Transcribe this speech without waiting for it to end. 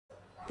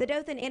The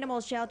Dothan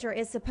Animal Shelter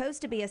is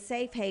supposed to be a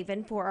safe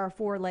haven for our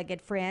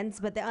four-legged friends,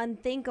 but the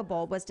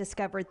unthinkable was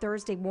discovered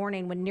Thursday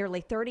morning when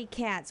nearly 30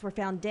 cats were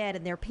found dead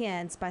in their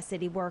pens by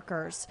city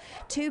workers.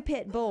 Two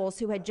pit bulls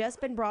who had just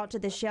been brought to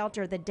the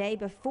shelter the day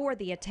before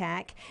the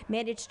attack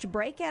managed to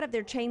break out of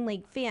their chain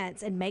link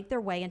fence and make their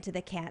way into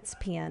the cat's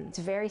pen. It's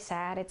very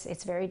sad.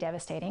 It's very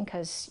devastating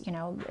because, you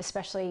know,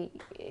 especially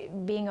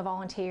being a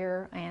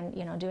volunteer and,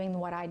 you know, doing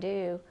what I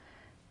do,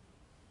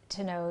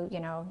 to know, you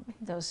know,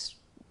 those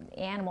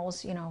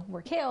animals, you know,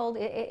 were killed.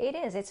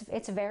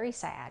 It's very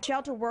sad.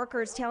 Shelter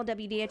workers tell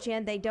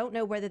WDHN they don't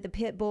know whether the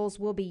pit bulls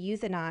will be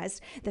euthanized.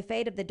 The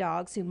fate of the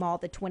dogs who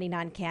mauled the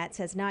 29 cats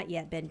has not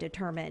yet been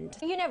determined.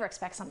 You never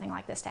expect something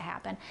like this to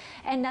happen,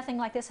 and nothing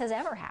like this has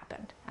ever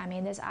happened. I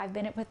mean, I've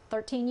been it with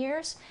 13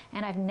 years,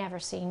 and I've never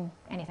seen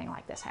anything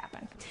like this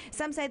happen.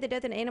 Some say the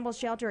Dothan Animal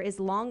Shelter is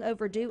long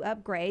overdue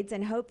upgrades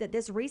and hope that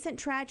this recent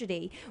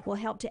tragedy will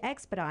help to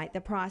expedite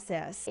the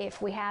process.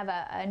 If we have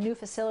a new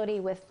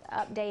facility with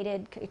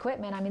updated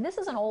equipment, I mean, this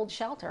is an old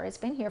shelter. It's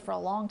been here for a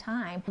long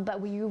time,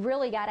 but you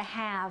really got to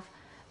have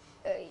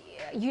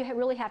you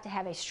really have to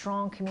have a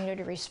strong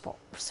community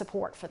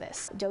support for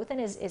this. Dothan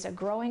is a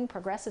growing,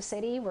 progressive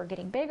city. We're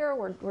getting bigger.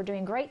 We're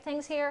doing great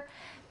things here.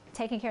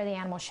 Taking care of the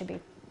animals should be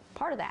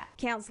part of that.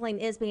 Counseling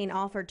is being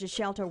offered to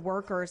shelter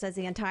workers as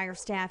the entire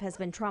staff has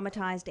been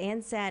traumatized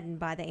and saddened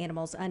by the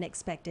animals'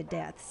 unexpected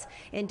deaths.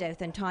 In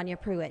Dothan, Tanya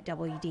Pruitt,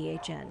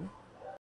 WDHN.